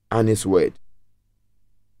and his word.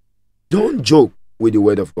 Don't joke with the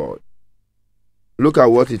word of God. Look at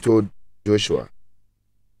what he told Joshua.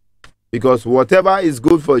 Because whatever is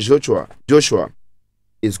good for Joshua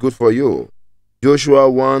is good for you. Joshua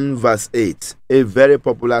 1 verse 8, a very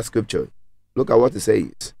popular scripture. Look at what it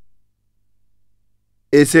says.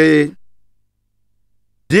 It says,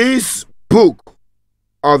 this book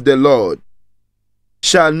of the Lord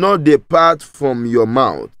shall not depart from your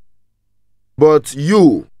mouth, but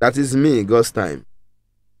you, that is me, God's time,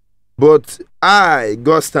 but I,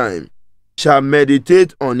 God's time, shall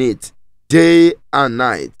meditate on it day and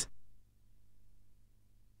night,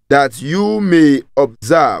 that you may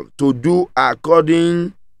observe to do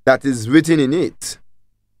according that is written in it.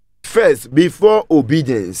 First, before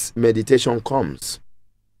obedience, meditation comes.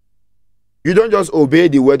 You don't just obey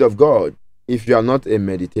the word of God if you are not a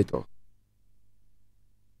meditator.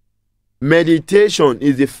 Meditation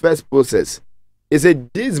is the first process. It said,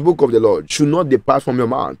 this book of the Lord should not depart from your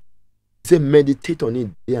mouth. It said, meditate on it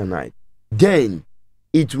day and night. Then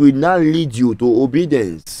it will not lead you to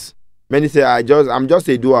obedience. Many say, I'm just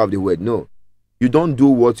a doer of the word. No, you don't do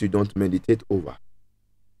what you don't meditate over.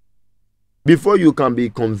 Before you can be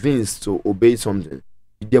convinced to obey something,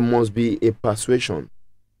 there must be a persuasion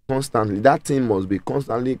constantly. That thing must be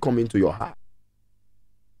constantly coming to your heart.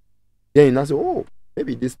 Then you now say, oh,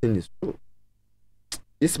 maybe this thing is true.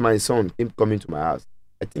 This my son keep coming to my house.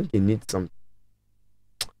 I think he needs something.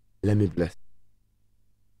 Let me bless.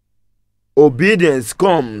 Obedience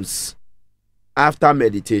comes after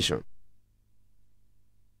meditation.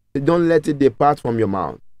 So don't let it depart from your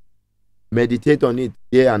mouth. Meditate on it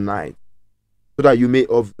day and night, so that you may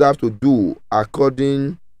observe to do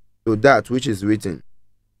according to that which is written.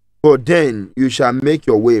 For then you shall make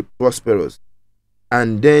your way prosperous,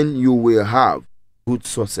 and then you will have good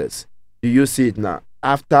success. Do you see it now?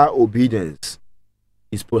 After obedience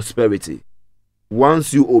is prosperity.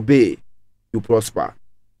 Once you obey, you prosper.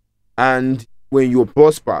 And when you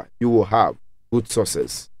prosper, you will have good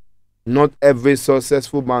success. Not every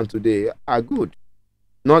successful man today are good.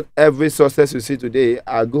 Not every success you see today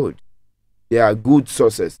are good. They are good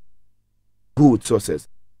success. Good success.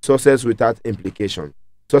 Success without implication.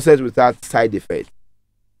 Success without side effect.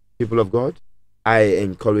 People of God, I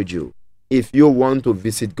encourage you. If you want to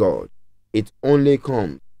visit God, it only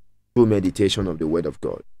comes through meditation of the Word of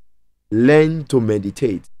God. Learn to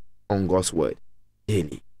meditate on God's Word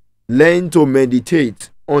daily. Learn to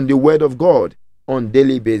meditate on the Word of God on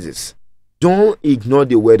daily basis. Don't ignore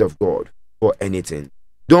the Word of God for anything.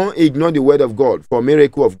 Don't ignore the Word of God for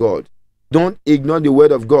miracle of God. Don't ignore the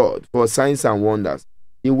Word of God for signs and wonders.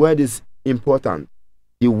 The Word is important.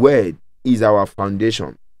 The Word is our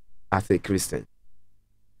foundation as a Christian.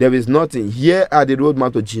 There is nothing here at the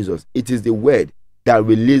roadmap to Jesus. It is the Word that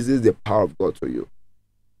releases the power of God to you.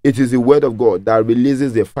 It is the Word of God that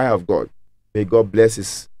releases the fire of God. May God bless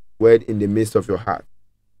His Word in the midst of your heart.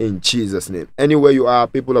 In Jesus' name. Anywhere you are,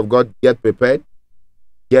 people of God, get prepared.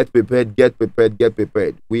 Get prepared, get prepared, get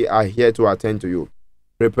prepared. We are here to attend to you.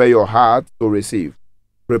 Prepare your heart to receive.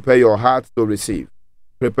 Prepare your heart to receive.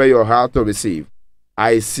 Prepare your heart to receive.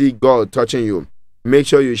 I see God touching you. Make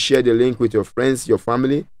sure you share the link with your friends, your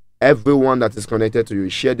family, everyone that is connected to you.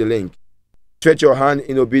 Share the link. Stretch your hand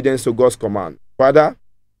in obedience to God's command. Father,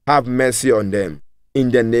 have mercy on them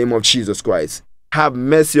in the name of Jesus Christ. Have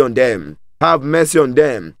mercy on them. Have mercy on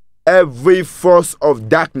them. Every force of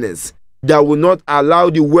darkness that will not allow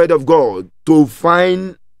the Word of God to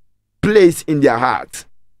find place in their heart.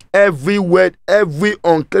 Every word, every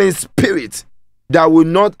unclean spirit that will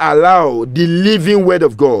not allow the living Word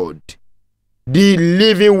of God, the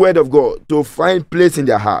living Word of God to find place in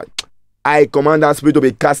their heart. I command that spirit to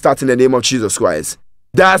be cast out in the name of Jesus Christ.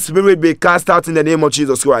 That spirit be cast out in the name of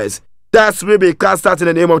Jesus Christ. That spirit be cast out in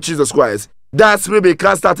the name of Jesus Christ. That spirit be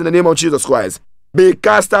cast out in the name of Jesus Christ. Be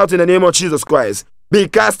cast out in the name of Jesus Christ. Be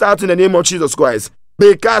cast out in the name of Jesus Christ.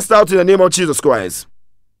 Be cast out in the name of Jesus Christ.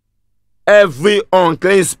 Every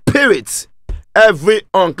unclean spirit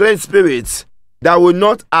that will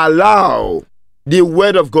not allow the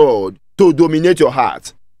Word of God to dominate your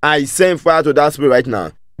heart, I send fire to that spirit right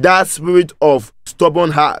now. That spirit of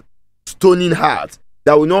stubborn heart, stoning heart,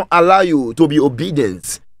 that will not allow you to be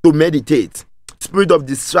obedient, to meditate. Spirit of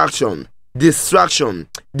distraction,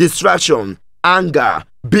 anger,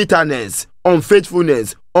 bitterness,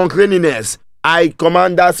 unfaithfulness, uncleanness. I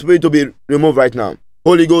command that spirit to be removed right now.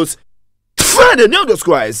 Holy Ghost, fire the name of Jesus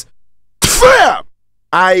Christ. Fire!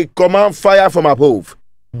 I command fire from above,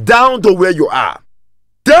 down to where you are.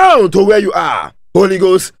 Down to where you are. Holy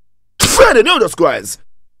Ghost, fire the name of Jesus Christ.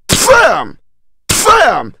 Fire!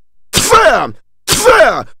 Fire! Fire!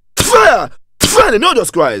 Fire! Fire! Fire the name of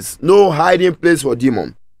Jesus Christ. No hiding place for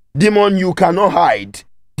demon. Demon, you cannot hide.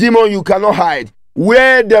 Demon, you cannot hide.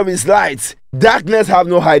 Where there is light, darkness have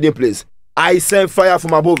no hiding place. I send fire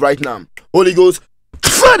from above right now. Holy Ghost,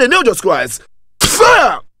 fire the name of Jesus Christ.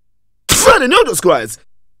 Fire! Fire the name of Jesus Christ.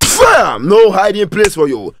 Fire! No hiding place for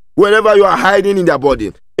you. Wherever you are hiding in their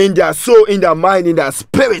body, in their soul, in their mind, in their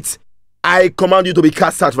spirit, I command you to be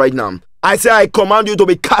cast out right now. I say I command you to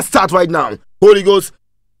be cast out right now. Holy Ghost,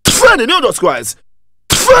 fire the name of Jesus Christ.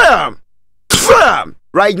 Fire! Fire!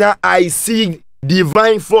 Right now, I see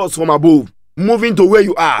divine force from above moving to where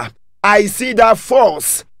you are. I see that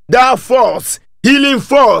force, healing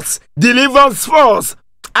force, deliverance force.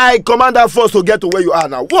 I command that force to get to where you are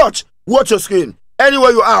now. Watch your screen.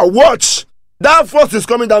 Anywhere you are, watch. That force is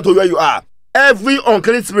coming down to where you are. Every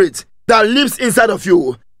unclean spirit that lives inside of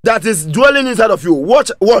you, that is dwelling inside of you,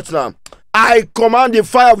 watch now. I command the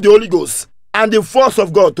fire of the Holy Ghost and the force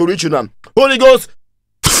of God to reach you now. Holy Ghost,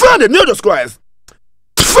 fire the name of Jesus Christ.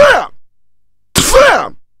 Fire!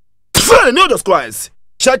 Fire! Fire the name of Jesus Christ.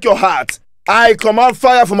 Check your heart. I command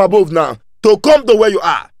fire from above now to come to where you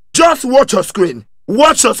are. Just watch your screen.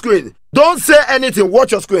 Watch your screen. Don't say anything.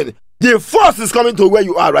 Watch your screen. The force is coming to where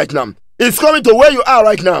you are right now. It's coming to where you are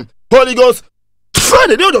right now. Holy Ghost, fire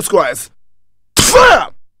the name of Jesus Christ.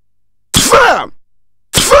 Fire! Fire!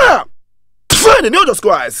 Fire! Fire the name of Jesus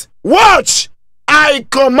Christ. Watch! I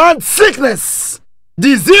command sickness,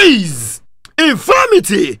 disease,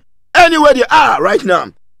 infirmity, anywhere they are right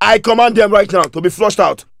now. I command them right now to be flushed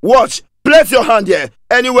out. Watch. Place your hand here.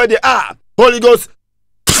 Anywhere they are. Holy Ghost.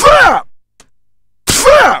 Fire!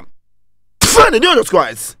 Fire! Fire in the name of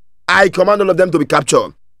Christ. I command all of them to be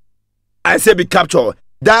captured. I say be captured.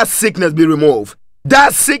 That sickness be removed.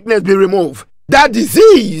 That sickness be removed. That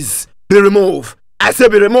disease be removed. I say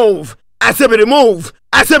be removed. I say be removed.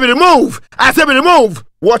 I say be removed. I say be removed.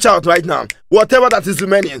 Watch out right now. Whatever that is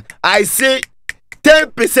remaining, I say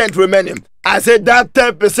 10% remaining. I say that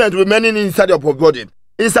 10% remaining inside of your body.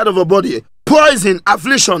 Inside of your body. Poison,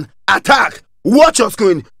 affliction, attack. Watch your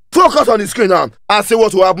screen. Focus on the screen now and see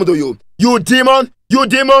what will happen to you. You demon,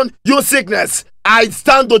 you sickness. I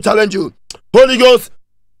stand to challenge you. Holy Ghost,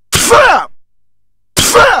 fire!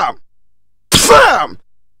 Fire! Fire!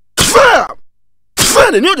 Fire! Fire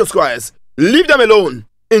in the name of Jesus Christ. Leave them alone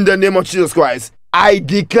in the name of Jesus Christ. I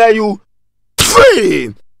declare you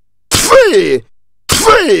free! Free!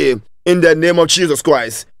 Free! In the name of Jesus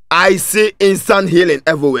Christ. I see instant healing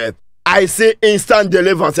everywhere. I see instant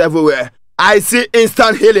deliverance everywhere. I see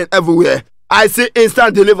instant healing everywhere. I see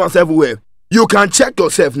instant deliverance everywhere. You can check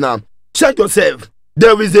yourself now. Check yourself.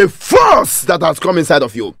 There is a force that has come inside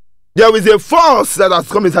of you. There is a force that has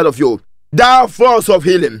come inside of you. That force of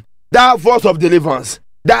healing. That force of deliverance.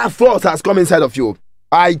 That force has come inside of you.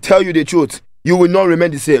 I tell you the truth. You will not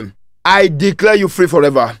remain the same. I declare you free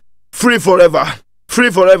forever. Free forever. Free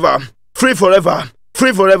forever. Free forever.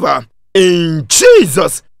 Free forever. In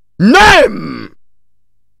Jesus' name.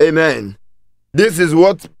 Amen. This is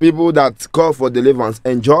what people that call for deliverance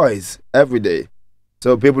enjoys every day.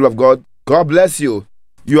 So people of God, God bless you.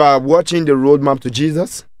 You are watching the Roadmap to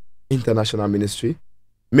Jesus International Ministry.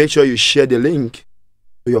 Make sure you share the link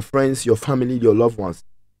to your friends, your family, your loved ones,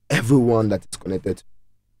 everyone that is connected.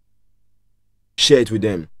 Share it with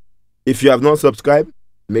them. If you have not subscribed,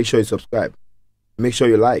 make sure you subscribe. Make sure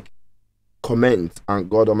you like, comment, and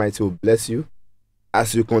God Almighty will bless you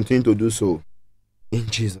as you continue to do so in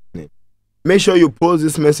Jesus' name. Make sure you post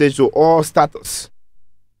this message to all status.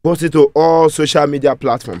 Post it to all social media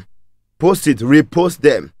platforms. Post it, repost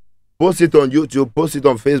them. Post it on YouTube, post it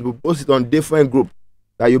on Facebook, post it on different groups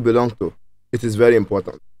that you belong to. It is very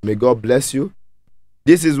important. May God bless you.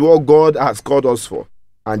 This is what God has called us for.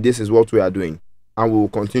 And this is what we are doing. And we will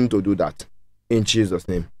continue to do that. In Jesus'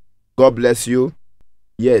 name. God bless you.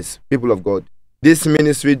 Yes, people of God. This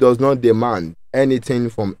ministry does not demand anything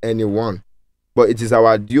from anyone. But it is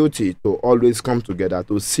our duty to always come together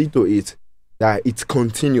to see to it that it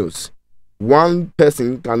continues. One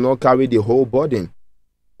person cannot carry the whole burden.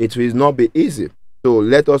 It will not be easy. So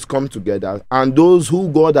let us come together. And those who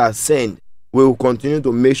God has sent, we will continue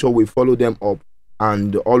to make sure we follow them up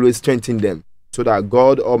and always strengthen them so that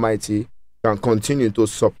God Almighty can continue to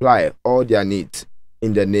supply all their needs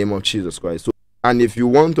in the name of Jesus Christ. So, and if you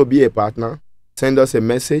want to be a partner, send us a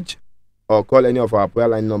message or call any of our prayer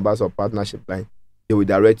line numbers or partnership line. They will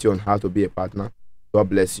direct you on how to be a partner. God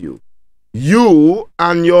bless you. You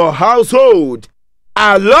and your household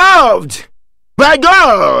are loved by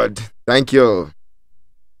God. Thank you.